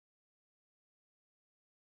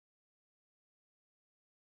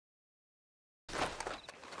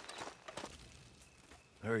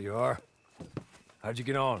There you are. How'd you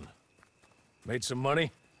get on? Made some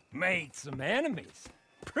money? Made some enemies.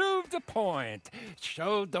 Proved a point.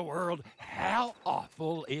 Showed the world how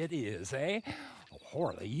awful it is, eh?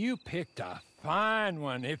 Horley, you picked a fine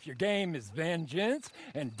one if your game is vengeance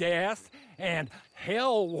and death and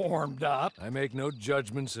hell warmed up. I make no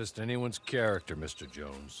judgments as to anyone's character, Mr.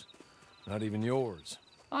 Jones. Not even yours.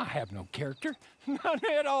 I have no character. None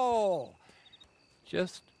at all.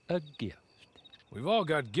 Just a gift. We've all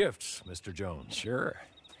got gifts, Mr. Jones. Sure.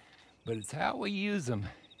 But it's how we use them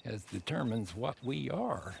as determines what we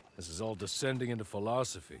are. This is all descending into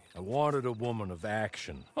philosophy. I wanted a woman of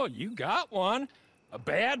action. Oh, you got one. A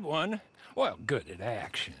bad one. Well, good at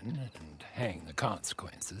action and hang the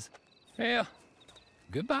consequences. Well,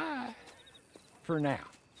 goodbye. For now.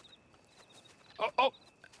 Oh,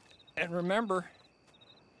 and remember,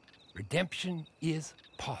 redemption is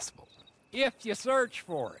possible. If you search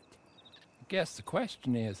for it. I guess the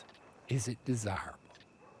question is it desirable?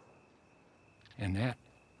 And that,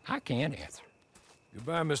 I can't answer.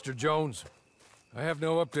 Goodbye, Mr. Jones. I have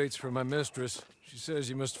no updates from my mistress. She says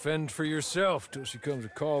you must fend for yourself till she comes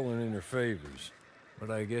a-calling in her favors.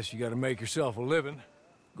 But I guess you gotta make yourself a living.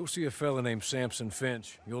 Go see a fella named Samson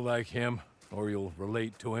Finch. You'll like him, or you'll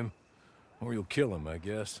relate to him, or you'll kill him, I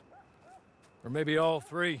guess. Or maybe all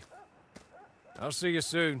three. I'll see you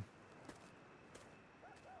soon.